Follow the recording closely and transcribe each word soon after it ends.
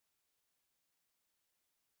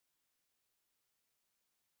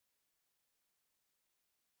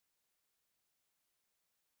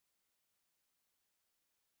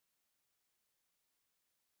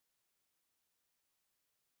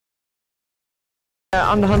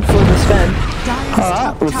On the hunt for the Sven.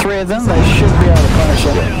 Alright, with 3 of them, they should be able to punish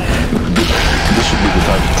it. This should be the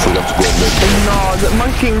time for them to go mid. No, the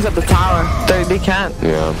Monkey King's at the tower. They can't.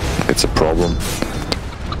 Yeah, it's a problem.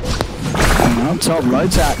 On top,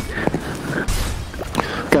 Lotac.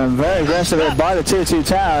 Going very aggressive by the tier 2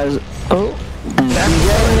 towers. Oh, that's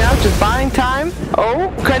going out, just buying time.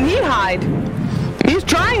 Oh, can he hide? He's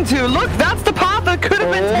trying to. Look, that's the path that could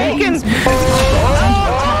have been taken.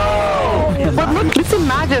 But look, just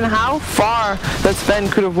imagine how far that Sven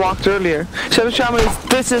could have walked earlier. Shadow Shaman is,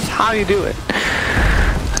 this is how you do it.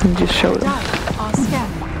 And just show them.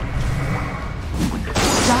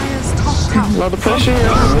 A lot of pressure here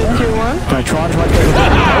on mid tier 1. They're trying to get the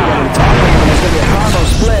top. There's going to be a final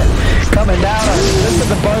split coming down. Look at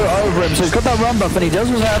the bow over him. So he's got that run buff, and he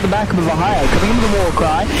does was out the back of Ohio. Coming into the war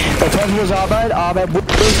cry. They turn towards Arbed. Arbed was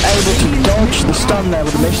able to dodge the stun there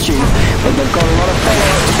with the mischief. But they've got a lot of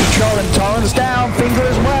follow-up to control, and Torrent's down. Finger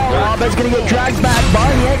as well. Arbed's going to get dragged back by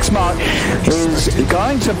the X mark. Is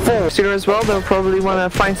going to fall. Sooner as well, they'll probably want to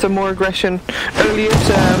find some more aggression earlier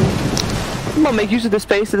to well, make use of the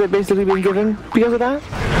space that they've basically been given because of that.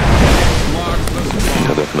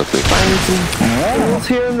 Yeah, definitely. Finding some holes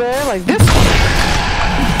here and there, like this one.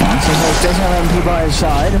 So he doesn't have MP by his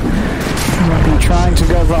side. MP trying to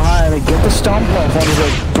go for higher. They get the stomp off onto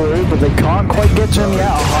the brew, but they can't quite get to him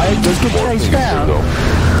yet. Higher does get chased down.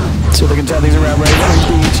 So they can turn things around.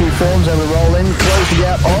 Raven, two forms, they will roll in, close the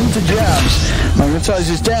gap onto Jabs. Magnetize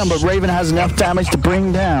is down, but Raven has enough damage to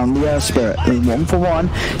bring down the Earth Spirit. 1 for 1.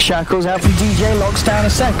 Shackles out from DJ, locks down a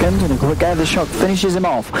second, and a quick air of the shock finishes him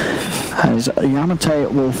off. As Yamate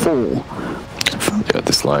will fall. Yeah,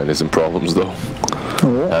 this line is in problems though.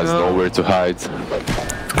 Has nowhere to hide.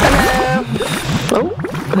 Oh,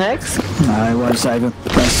 next. No, he won't save him.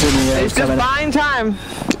 He's just buying time.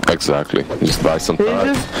 Exactly. Just buy some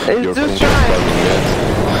time. He's just trying.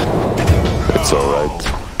 It's alright.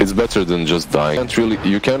 It's better than just dying.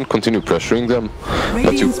 You can continue pressuring them,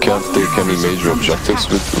 but you can't take any major objectives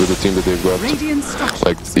with the team that they've got.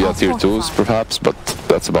 Like, yeah, tier 2s perhaps, but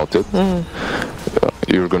that's about it.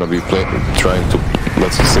 You're gonna be trying to,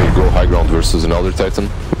 let's just say, go high ground versus another Titan,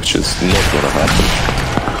 which is not gonna happen.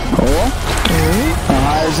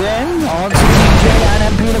 Eyes in, on to DJ and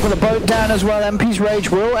MP. Look with the boat down as well. MP's rage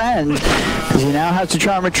will end, because he now has to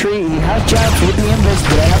try and retreat. He has Jabs with the invis,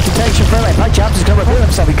 but they have to take Shafir. In fact, Jabs is going to reveal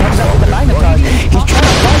himself. He comes out with the magnetite. He's trying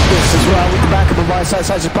to fight this as well with the back of the right side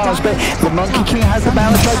his power split. The Monkey King has the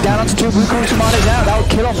balance strike down onto 2. Wukong Saman is out. That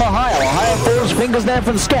will kill off Ohio. Ohio falls, fingers there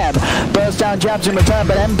from Scab. Bursts down Jabs in return,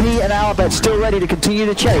 but MP and Albert still ready to continue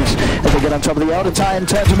to chase. As they get on top of the Elder Titan,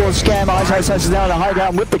 turn towards Scab. Eyes is down on the high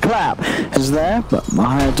ground with the clap. Is there, but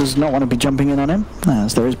Ohio does not want to be jumping in on him,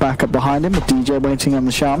 as there is backup behind him with DJ waiting on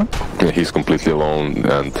the Shaman. Yeah, he's completely alone,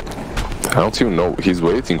 and I don't even know, he's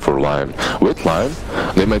waiting for Lime. With Lime,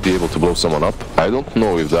 they might be able to blow someone up. I don't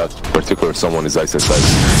know if that particular someone is ice. He's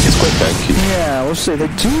quite tanky. Yeah, we'll see. They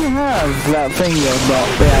do have that finger, but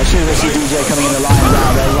yeah, as soon as they see DJ coming in the line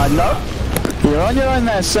down, they're like, no, you're on your own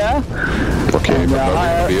there, sir. Okay, but are they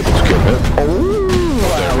going to be able to kill him?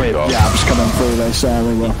 There we go. Yeah, I'm just coming through there, so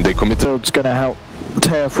we will. They committed. It's going to help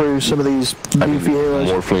tear through some of these beefy heroes.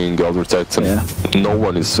 Morphling, Elder Titan. Yeah. No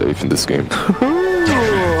one is safe in this game. X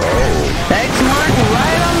mark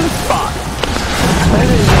right on the spot.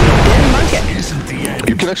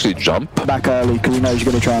 You can actually jump. Back early, because he knows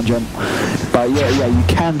you're going to try and jump. But yeah, you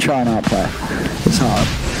can try and outplay. It's hard.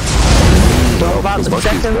 What about the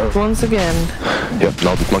second once again? Yep,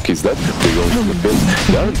 now that Monkey's dead, they go to the pit.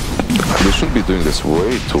 They should be doing this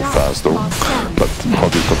way too fast though. But how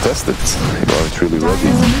do you contest it? You aren't really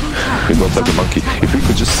ready. We don't have the Monkey. If we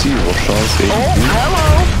could just see Roshan's Oh,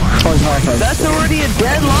 hello! That's already a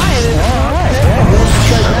dead lion.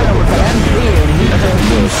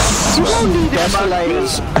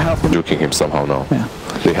 Juking him somehow now. Yeah.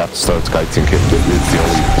 They have to start kiting him. It's the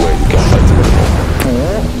only way we can fight him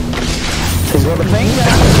anymore. He's got the finger.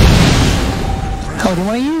 Oh, do you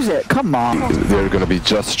want to use it? Come on. They're going to be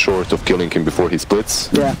just short of killing him before he splits.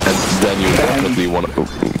 Yeah. And then you definitely want to... There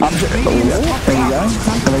you go.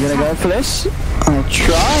 Are they going to go for this? I'm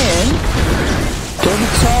trying. Don't be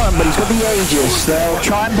Torrent, but he's got the Aegis. They'll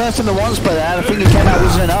try and burst him the one split out. I think he came out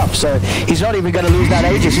wasn't enough, so he's not even going to lose that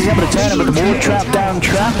Aegis. He's able to turn him with the wall trap down,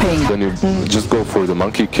 trapping. Then you just go for the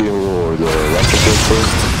Monkey kill or the Raptor kill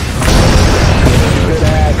first. Good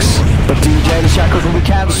axe. But DJ, the shackles will be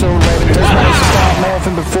cancelled. Raven does manage to start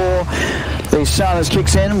morphing before the silence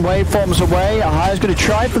kicks in. Waveforms away. Ohio's going to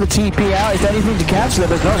try for the TP out. Is there anything to cancel it?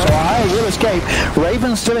 There's not, so Ohio will escape.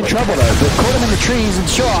 Raven's still in trouble though. They've caught him in the trees, and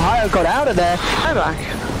sure, Ohio got out of there. I'm back.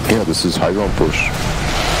 Yeah, this is high ground push.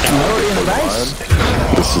 Already in the base.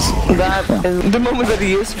 This is That is the moment that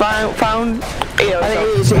he is found. I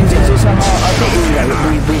think it's a hard, I think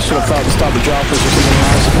we sort of felt the start of the draft was just something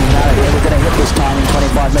nice from Fnatic. They were going to hit this time in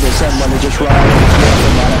 25 minutes in when they just rolled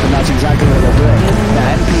and that's exactly what they're doing.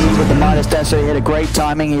 Now, MP with the minus death, so he hit a great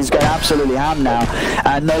timing. He's going absolutely ham now,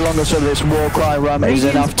 and no longer sort of this war cry run is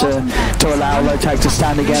enough to allow Lotac to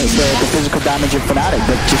stand against the physical damage of Fnatic,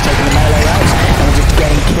 but just taking the melee routes and just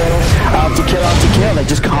getting kill after kill after kill. They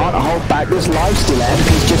just can't hold back this lifesteal.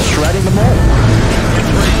 MP's just shredding them all.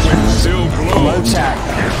 Lotac,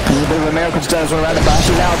 there's a bit of a miracle stones around the bash.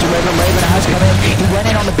 He's out to Raven. Raven has come in. He went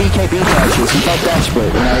in on the BKB purchase. He felt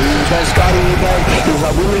desperate. You know, he was going to Scotty again. He was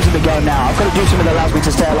like, we're losing the game now. I've got to do something that allows me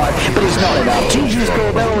to stay alive. But it's not enough. GG's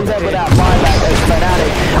score. They're all there without buyback as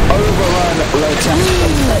Fnatic overrun Lotac.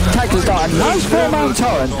 Lotac has got a nice 4-man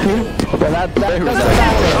torrent. But that doesn't matter. The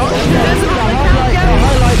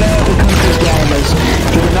highlight there of the country's game is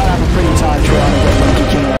he did not have a pretty time trying to get Monkey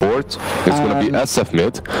King. It's going to be SF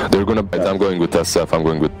mid. They're going to. I'm going with SF. I'm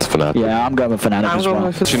going with Fnatic. Yeah, I'm going with Fnatic as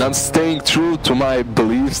well. I'm staying true to my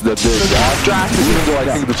beliefs that they're draft. Even though I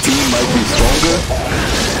think the team might be stronger,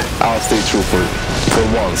 I'll stay true for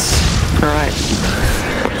once. All right.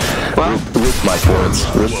 Well, with my points,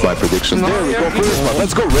 with my predictions. There we go.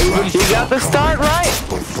 Let's go, Raven. He got the start right.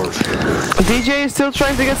 DJ is still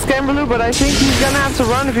trying to get Scamberloo, but I think he's gonna have to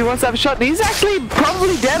run if he wants to have a shot. He's actually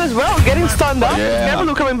probably dead as well, getting stunned up. Yeah.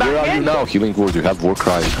 Scamberloo coming back Where are you now? Healing Ward, you have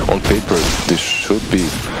Warcry. On paper, this should be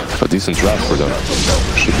a decent draft for them.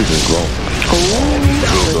 Should be doing well.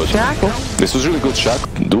 Oh, Shackle. This was really good shack.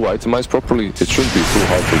 Do itemize properly. It shouldn't be too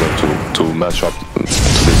hard for them to match up to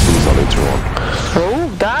this loser later on. Oh,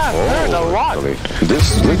 that hurt a lot.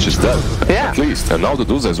 This Lich is dead. Yeah. At least. And now the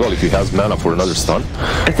Duza as well, if he has mana for another stun.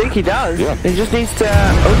 I think he does. Yeah. He just needs to...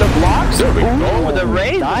 Oh, the blocks? There we go. With the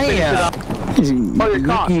raise.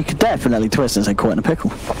 You could definitely twist and say caught in a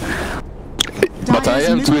pickle. But I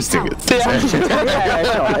am twisting it. It's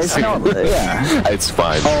not, It's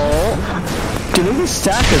fine. Oh, do we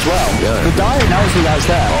stack as well? Yeah. The Dire knows the guy's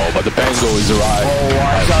there. Oh, but the Pango is arrived.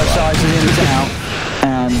 Oh, is in and out.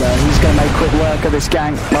 And he's going to make quick work of this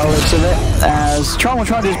gank by the looks of it, as Tron will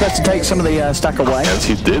try to do his best to take some of the stack away. And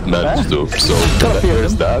he did manage to, so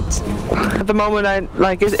there's that. At the moment,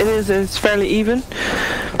 it's fairly even.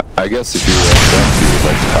 I guess if you would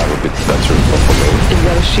like to have a bit better of a lane. He's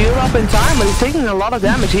got a shield up in time, but he's taking a lot of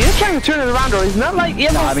damage. He is trying to turn it around, or he's not like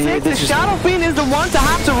the Shadow Fiend is the one to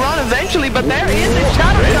have to run eventually, but there is a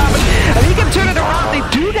Shadow Shaman, and he can turn it around. They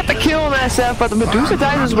do get the kill on SF, but the Medusa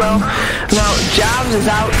dies as well. Now, Jabs is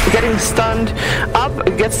out, getting stunned. Up,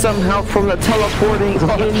 gets some help from the teleporting in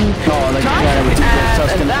time,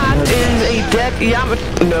 and that is a dead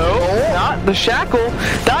Yamato. No, not the Shackle.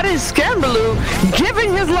 That is Scamberloo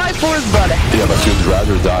giving his life for his buddy. Yeah, but you'd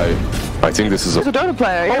rather die. I think this is a Dota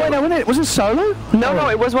player. Oh, wait, no, was it solo? No,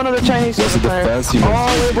 it was one of the Chinese Was it the fancy one?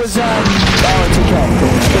 Oh, it was RTK.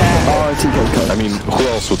 Yeah, RTK. I mean, who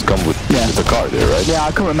else would come with the card there, right? Yeah,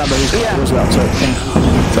 I couldn't remember who's it was well, so it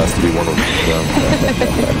has to be one of them.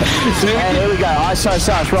 And here we go, Ice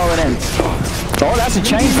rolling in. Oh, that's a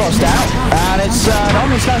chain frost out, and it's an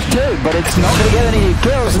Omni-Slash too, but it's not going to get any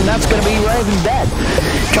kills, and that's going to be Raven dead.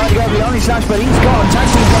 Trying to go for the Omni-Slash, but he's gone. Tag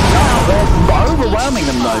team comes out, they're overwhelming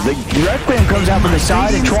them though. The Requiem comes out from the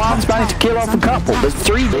side, and Tron's managed to kill off a couple. There's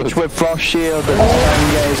 3 bitch with Frost Shield, and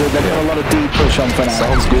they've got a lot of deep push on for now.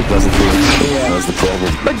 Sounds good, doesn't it? Yeah. That's the problem.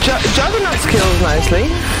 But Juggernaut kills nicely.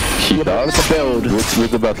 He does build with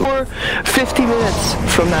the battle. For 50 minutes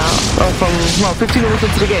from now, or from, 15 minutes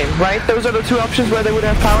into the game, right? Those are the 2 options where they would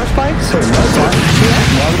have power spikes. So no time.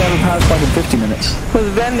 Why would they have a power spike in 50 minutes? Well,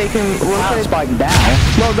 then they can... Power spike now.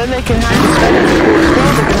 Well, then they can have the Spectre as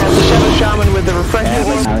well. They can have the Shadow Shaman with the Refresher.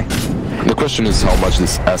 The question is how much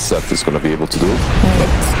this SF is going to be able to do.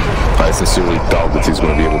 But I sincerely doubt that he's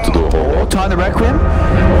going to be able to do a whole lot. Time the Requiem.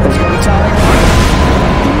 There's going to be time.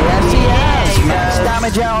 Yes, he has. Max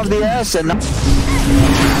damage out of the S and... Get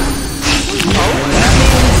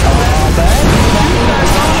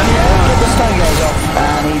the stun goes off.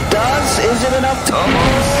 And he does. Is it enough to...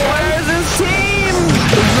 Where's his team?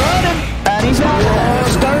 He's running. And he's out.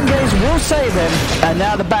 Stone Gaze will save him. And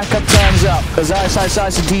now the backup turns up. As Ice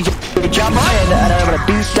and DJ jump in and are able to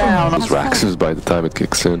beat down. It's Raxus by the time it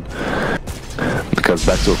kicks in. Because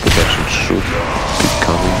backdoor protection should be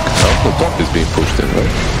coming. Oh, the top is being pushed in,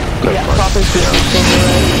 right? Top is being pushed in.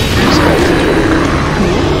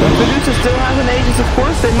 Medusa still has an Aegis, of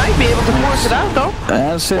course. They might be able to force it out, though.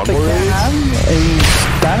 That's it. He's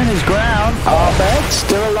standing his ground. Arbed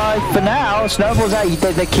still alive for now. Snowball's out.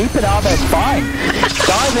 They're keeping Arbed fine.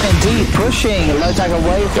 Diving indeed, pushing Lotac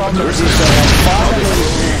away from the Medusa. Finally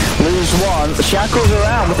lose one. Shackles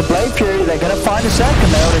around with the Blade Fury. They're going to find a second.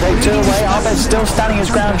 They already take two away. Arbed's still standing his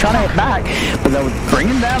ground, trying to hit back, but they'll bring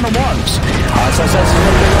him down the once. So he's going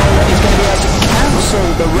to be able to cancel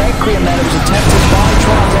the Requiem that was attempted by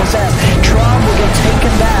Tron's SF. Tron will get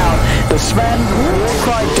taken down. The Sven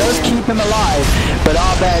Warcry does keep him alive, but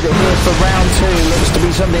Arbed here for round 2 looks to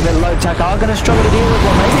be something that Lotac are going to struggle to deal with.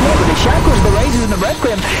 Well, maybe not with the Shackles, the Razors, and the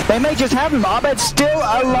Requiem. They may just have him. Arbed's still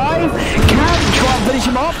alive. Can Tron finish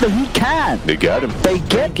him off? But he can. They got him. They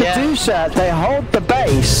get the Deucer. They hold the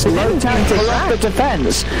base. Lotac takes up the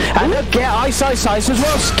defense. And they'll get Ice as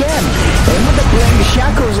well. Skim. In with the blink.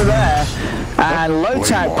 Shackles are there. And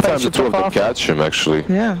Lotac the two of them catch him, actually.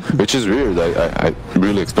 Yeah. Which is weird. I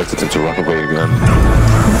really expected him to run away again.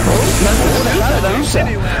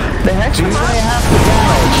 The Hex is only half the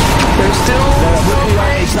damage. They're still...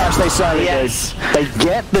 They certainly do. They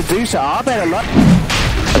get the Deucer. Arbed a lot.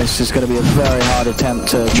 This is going to be a very hard attempt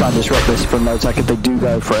to try and disrupt this from Lotac if they do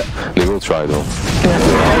go for it. They will try, though. Yeah,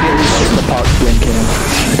 just the park blinking.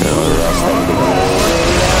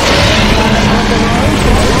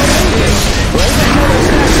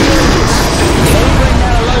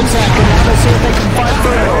 See if they can fight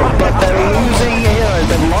through, but they're losing heroes.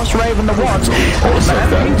 They've lost Raven the once.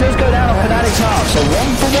 He does go down on Fnatic's half, so 1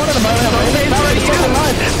 for 1 at the moment. Raven's already taken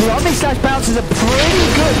alive. The Omni-Slash bounces are pretty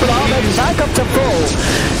good, but Arbed is back up to full.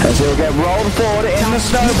 As he'll get rolled forward in the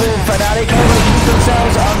snowball. Fnatic able to keep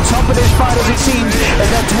themselves on top of this fight as it seems, as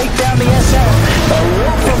they'll take down the SF. They'll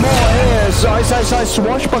look for more here. Ice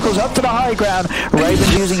swashbuckles up to the high ground. Raven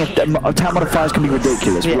using attack modifiers can be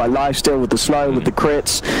ridiculous. Like live steal with the slow, with the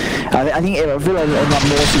crits. I think I feel like in that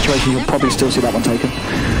more situation you'll probably still see that one taken.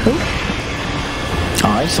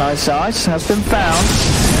 Ice has been found.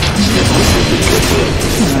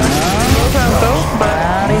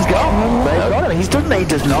 And he's gone. They've got him. He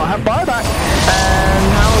does not have buyback.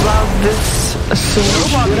 And how about this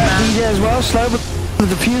Snowball DJ as well, slow with the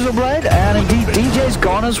diffusal blade, and indeed DJ's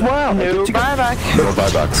gone as well. No buyback. No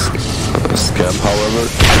buybacks. Scam, however.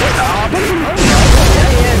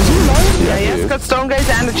 Yeah, he's got Stone Gaze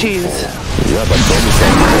and the cheese. Yeah, but Tony's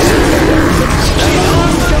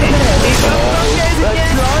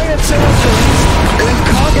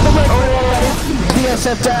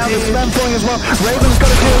DSF down, the Sven falling as well. Raven's got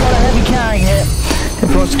to do a lot of heavy carrying here if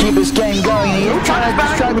he wants to keep this game going. He's trying to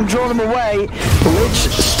distract them, draw them away. Lich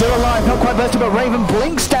still alive, not quite bursted, but Raven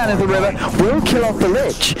blinks down into the river, will kill off the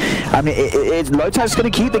Lich. I mean, Lotac's going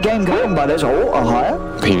to keep the game going by this. Oh, a higher.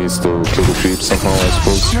 He needs to kill the creep somehow, I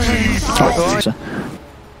suppose.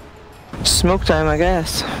 Smoke time, I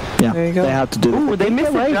guess. Yeah, there you go. They have to do it. Ooh, they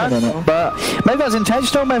missed Raven in it. But maybe that was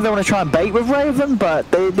intentional, maybe they want to try and bait with Raven, but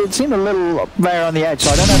they seem a little there on the edge,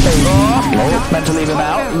 so I don't know if they meant to leave him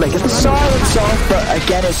out. They get the silence off, but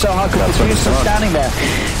again, it's so hard because the Fuse still standing there.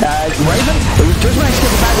 Raven, he just managed to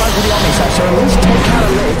get the back line with the Omni-Slash, so at least take out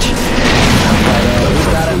a Lich.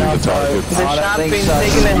 Is that enough? The shot being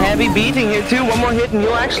taking a heavy beating here too. One more hit and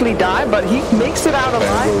you'll actually die, but he makes it out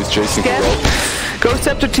alive. Ghost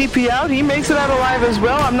Scepter TP out, he makes it out alive as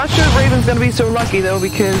well. I'm not sure if Raven's gonna be so lucky though,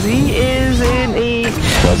 because he is in he's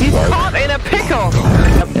caught in a pickle.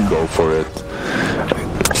 Go for it.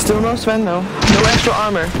 Still no Sven though. No extra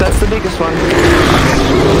armor. That's the biggest one.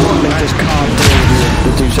 They just can't do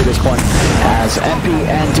the Deuce at this point. As MP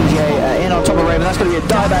and DJ in on top of Raven, that's going to be a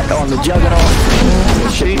dieback on the Juggernaut.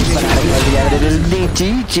 It is indeed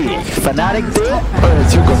GG. Fnatic do it.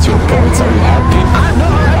 You got your points, are you happy?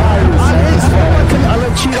 I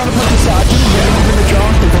let cheat on the fucking side. I didn't really in the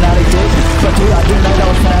draft.